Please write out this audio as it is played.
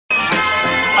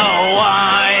Oh,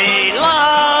 I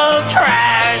love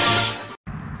trash.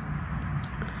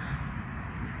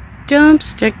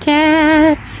 Dumpster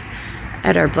cats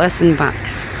at our blessing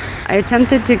box. I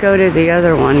attempted to go to the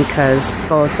other one because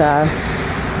both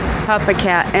Papa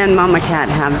Cat and Mama Cat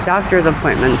have doctor's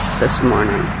appointments this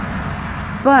morning.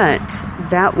 But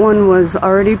that one was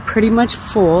already pretty much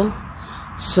full.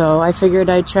 So I figured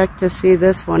I'd check to see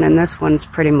this one, and this one's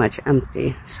pretty much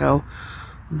empty. So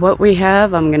what we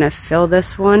have, I'm gonna fill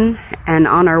this one, and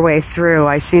on our way through,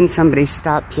 I seen somebody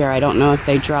stop here. I don't know if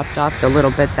they dropped off the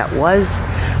little bit that was,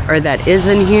 or that is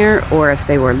in here, or if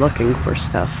they were looking for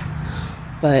stuff.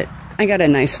 But I got a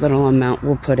nice little amount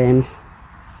we'll put in.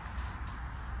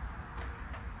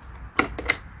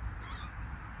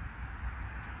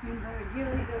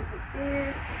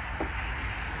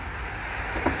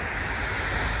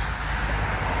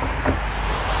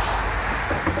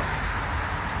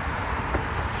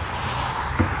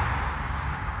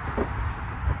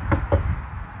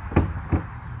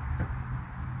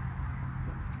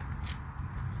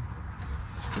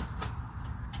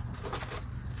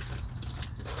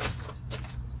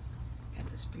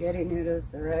 Spaghetti noodles,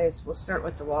 the rice. We'll start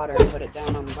with the water and put it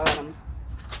down on the bottom.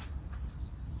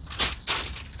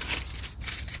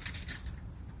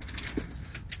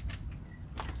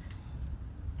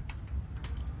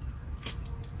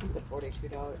 It's a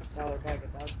 $42 bag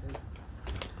of dog food.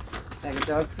 Bag of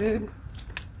dog food.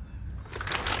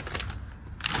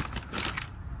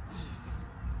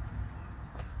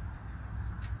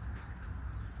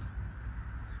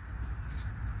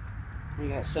 We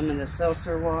got some of the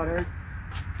seltzer water.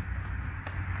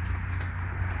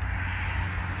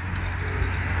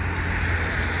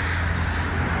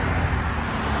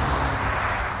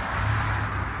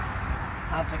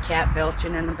 Papa Cat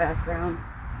belching in the background.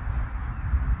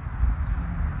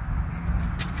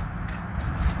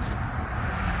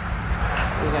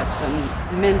 We got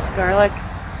some minced garlic.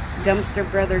 Dumpster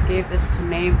brother gave this to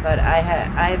me, but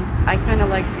I kind of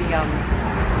like the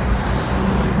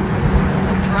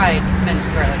dried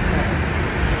minced garlic better.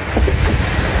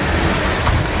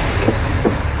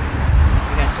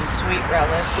 We got some sweet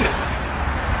relish,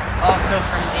 also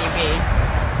from DB.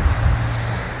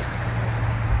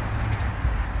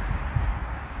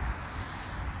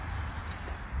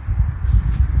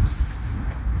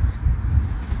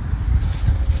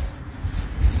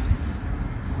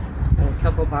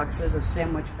 Couple boxes of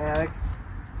sandwich bags.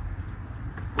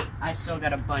 I still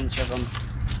got a bunch of them.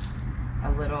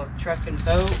 A little truck and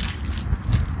boat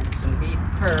and some bead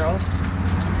pearls.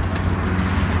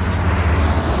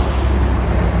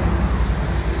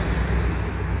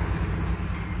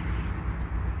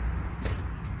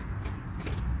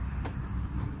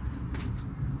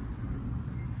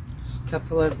 A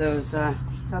couple of those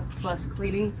Tough Plus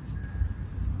cleaning.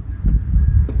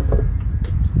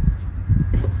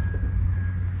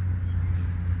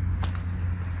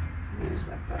 There's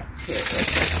that box here.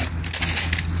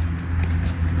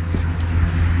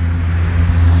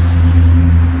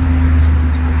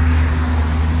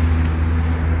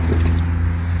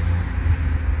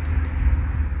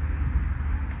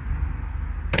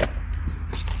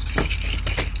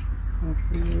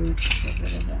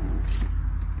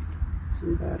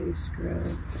 Some body scrub.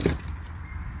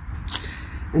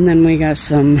 And then we got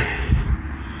some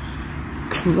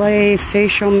clay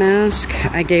facial mask.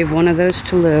 I gave one of those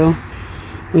to Lou.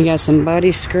 We got some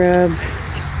body scrub,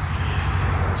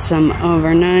 some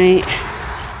overnight,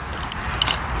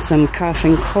 some cough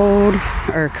and cold,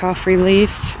 or cough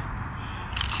relief,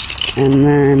 and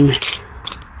then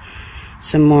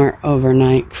some more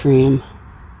overnight cream.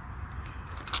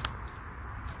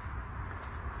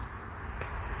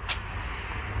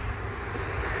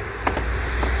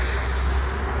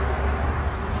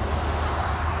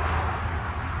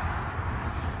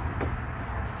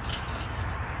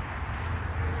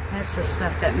 That's the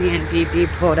stuff that me and DB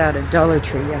pulled out of Dollar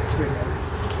Tree yesterday.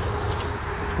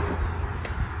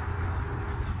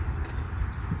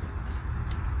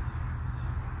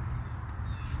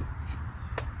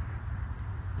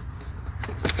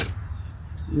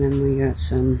 And then we got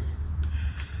some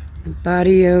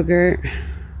body yogurt,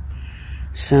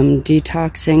 some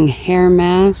detoxing hair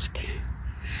mask,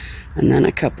 and then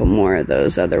a couple more of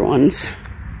those other ones.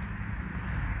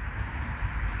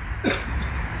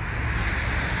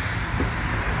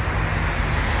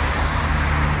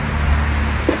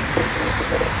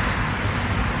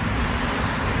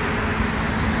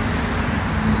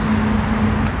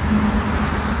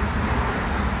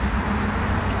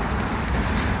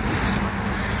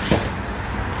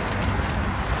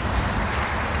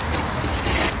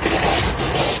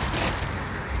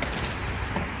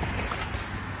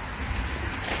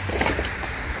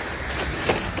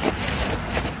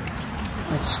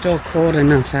 It's still cold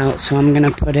enough out, so I'm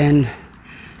gonna put in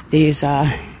these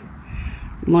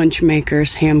lunch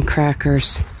makers, ham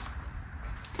crackers.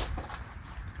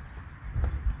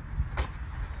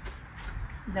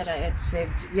 That I had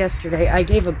saved yesterday. I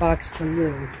gave a box to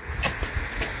Lou.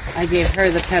 I gave her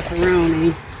the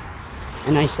pepperoni,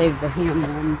 and I saved the ham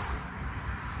ones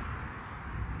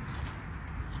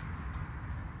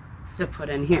to put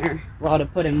in here. Well, to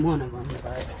put in one of them,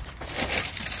 but...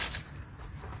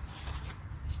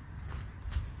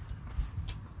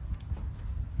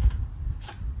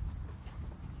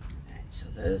 So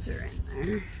those are in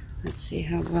there. Let's see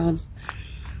how well...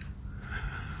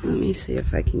 Let me see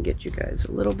if I can get you guys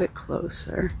a little bit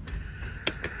closer.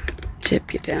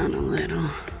 Tip you down a little.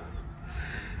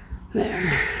 There.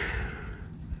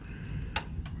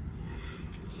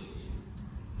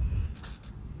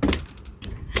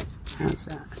 How's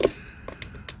that?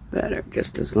 Better,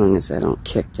 just as long as I don't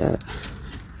kick that.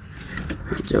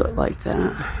 I'll do it like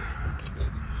that.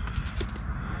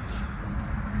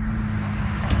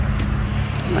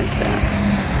 Like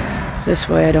that. This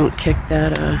way I don't kick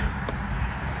that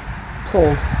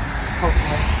pole.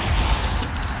 Hopefully.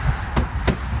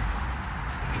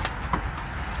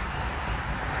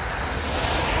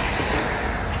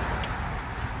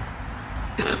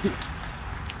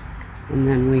 And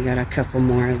then we got a couple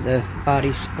more of the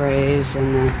body sprays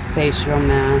and the facial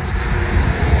masks.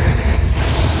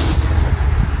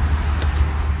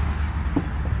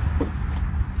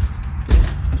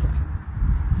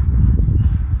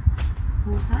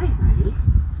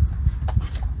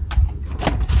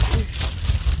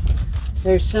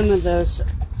 There's some of those,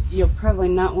 you'll probably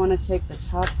not want to take the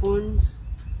top ones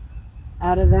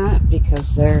out of that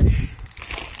because they're,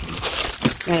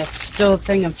 it's still a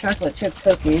thing of chocolate chip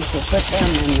cookies, so put them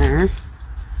in there.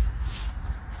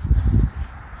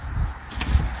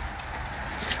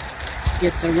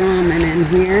 Get the ramen in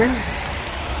here.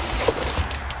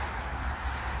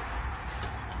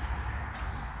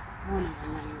 One of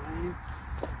them anyways.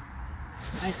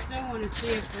 I still want to see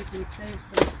if we can save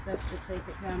some stuff to take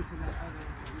it down to that other one.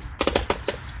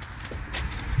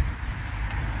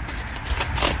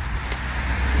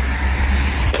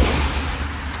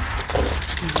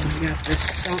 And we got the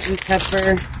salt and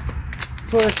pepper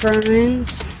pork rinds.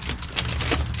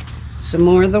 Some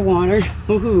more of the water.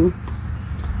 Woohoo!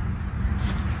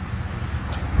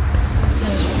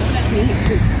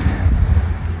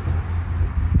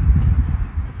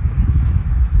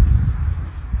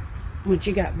 What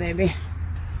you got, baby?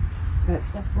 Got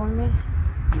stuff for me?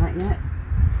 Not yet?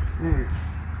 Alright.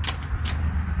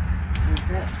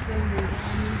 That thing is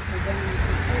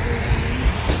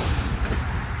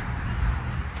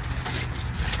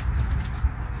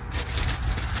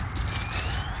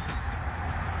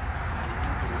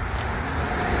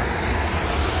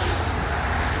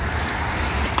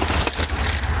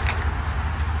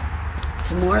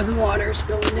some more of the water's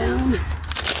going down.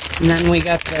 And then we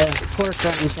got the pork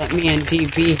rinds that me and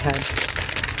DB had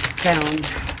found.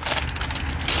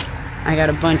 I got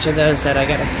a bunch of those that I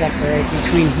gotta separate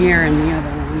between here and the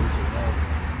other one.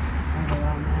 They're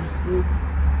all nasty.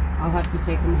 I'll have to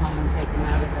take them home and take them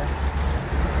out of the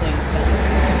things.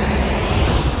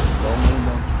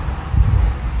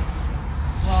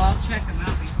 Well, I'll check them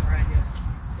out before I just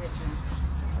ditch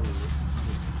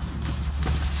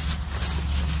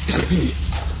them.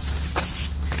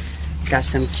 Got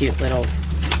some cute little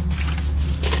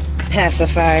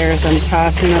pacifiers I'm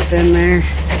tossing up in there.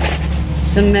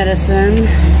 Some medicine.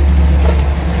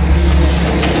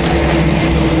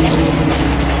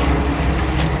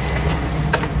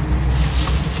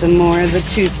 Some more of the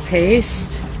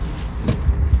toothpaste.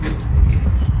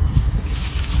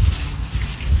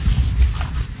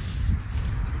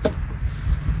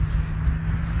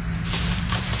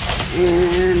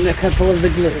 And a couple of the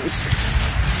glues.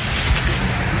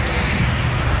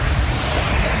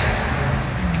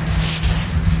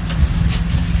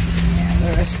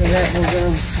 So that will go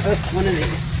up one of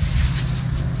these.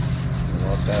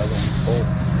 What if the other one's full?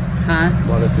 Huh?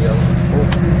 What if the other one's full?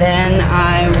 Then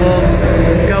I will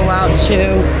go out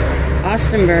to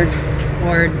Austinburg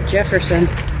or Jefferson.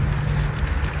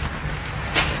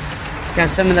 Got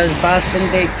some of those Boston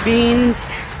baked beans.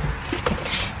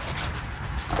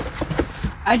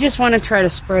 I just want to try to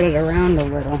spread it around a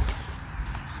little.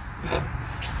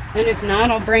 And if not,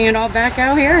 I'll bring it all back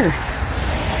out here.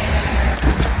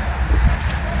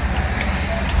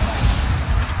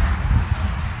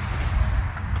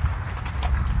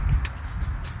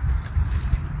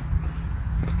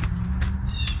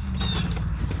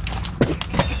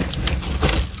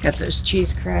 Got those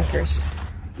cheese crackers.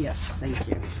 Yes, thank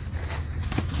you.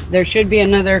 There should be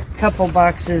another couple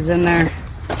boxes in there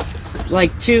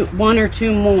like one or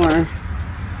two more.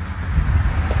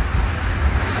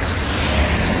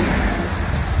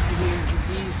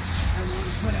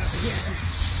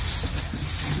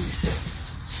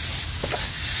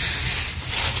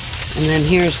 And then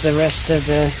here's the rest of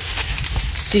the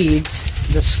seeds.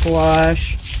 The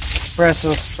squash,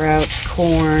 Brussels sprouts,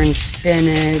 corn,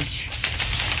 spinach,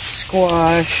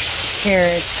 squash,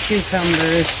 carrots,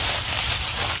 cucumbers.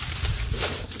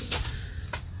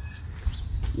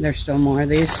 There's still more of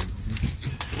these.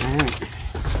 Alright.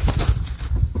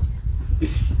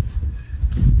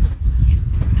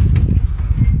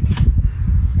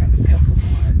 Grab a couple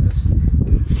more of this.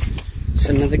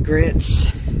 Some of the grits.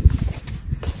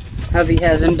 Hubby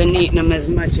hasn't been eating them as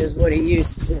much as what he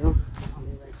used to.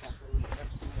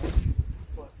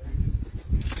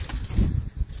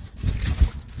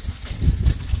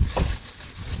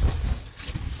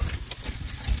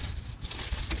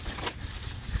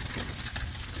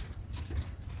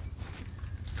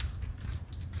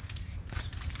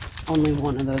 Only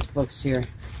one of those books here,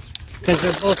 because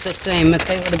they're both the same. If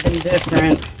they would have been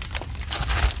different.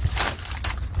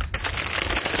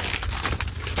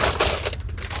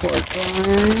 Pork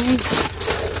rinds.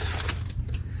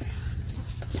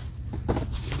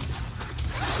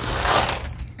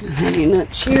 Honey Nut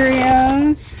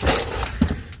Cheerios.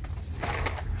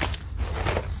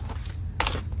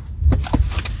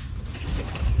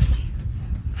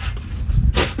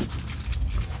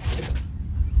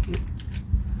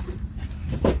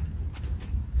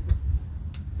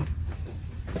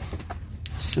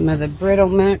 Some of the brittle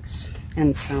mix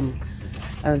and some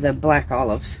of the black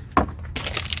olives.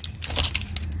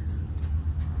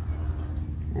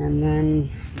 And then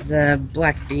the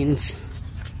black beans.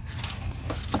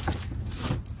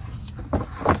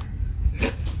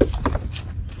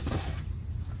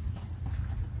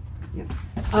 Yep.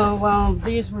 Oh, well,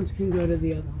 these ones can go to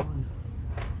the other one.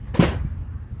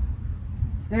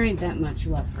 There ain't that much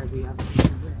left for the other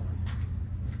one, really.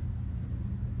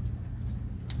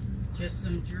 Just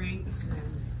some drinks and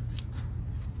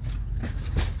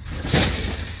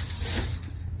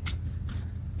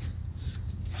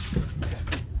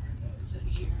what's in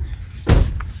here?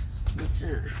 What's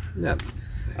that? Yep.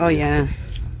 Oh yeah.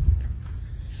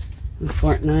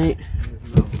 Fortnite.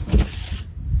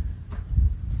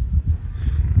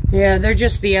 Yeah, they're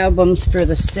just the albums for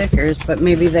the stickers, but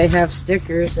maybe they have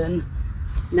stickers and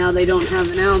now they don't have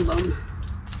an album.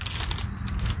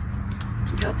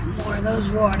 A couple more of those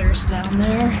waters down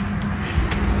there.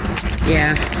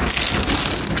 Yeah.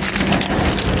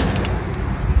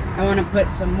 I want to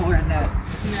put some more of that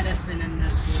medicine in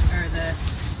this one, or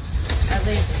at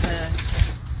least the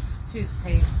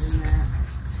toothpaste in that.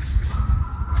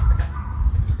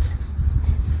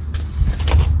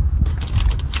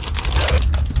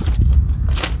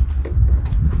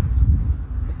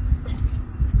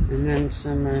 And then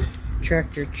some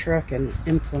tractor truck and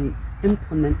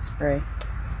implement spray.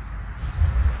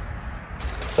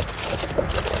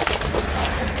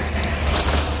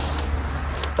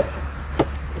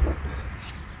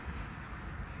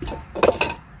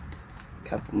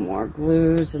 Couple more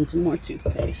glues and some more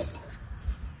toothpaste.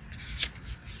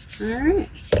 All right.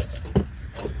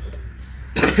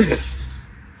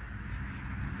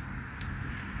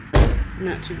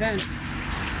 Not too bad.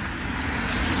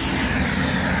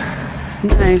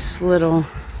 Nice little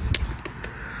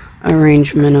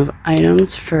arrangement of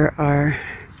items for our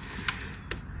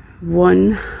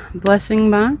one blessing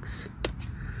box.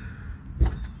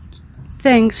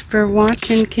 Thanks for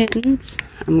watching, kittens.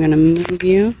 I'm gonna move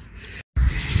you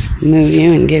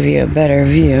and give you a better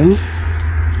view,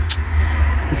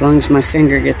 as long as my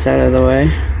finger gets out of the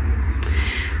way.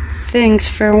 Thanks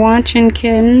for watching,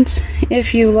 kittens.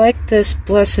 If you like this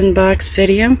blessing box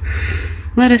video,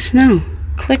 let us know.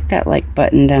 Click that like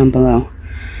button down below.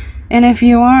 And if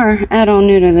you are at all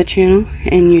new to the channel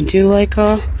and you do like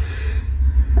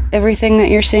everything that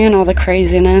you're seeing, all the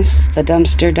craziness, the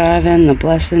dumpster diving, the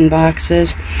blessing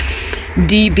boxes,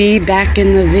 DB back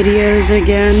in the videos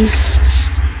again,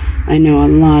 I know a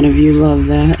lot of you love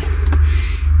that.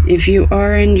 If you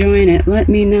are enjoying it, let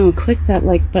me know. Click that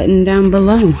like button down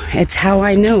below. It's how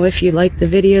I know if you like the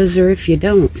videos or if you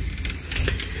don't.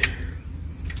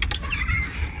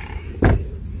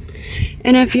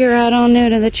 And if you're at all new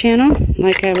to the channel,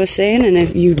 like I was saying, and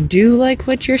if you do like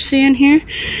what you're seeing here,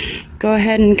 go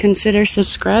ahead and consider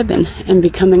subscribing and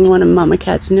becoming one of Mama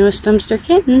Cat's newest dumpster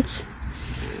kittens.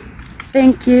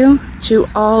 Thank you to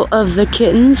all of the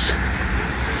kittens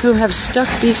who have stuck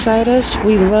beside us.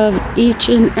 We love each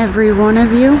and every one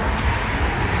of you.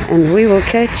 And we will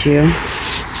catch you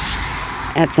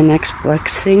at the next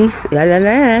blessing.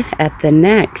 At the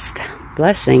next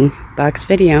blessing box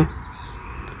video.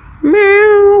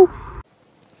 Meow.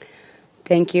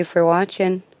 Thank you for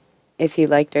watching. If you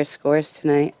liked our scores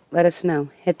tonight, let us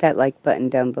know. Hit that like button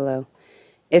down below.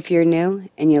 If you're new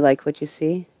and you like what you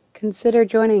see, consider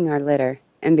joining our litter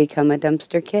and become a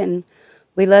dumpster kitten.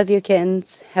 We love you,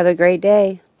 kittens. Have a great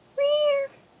day.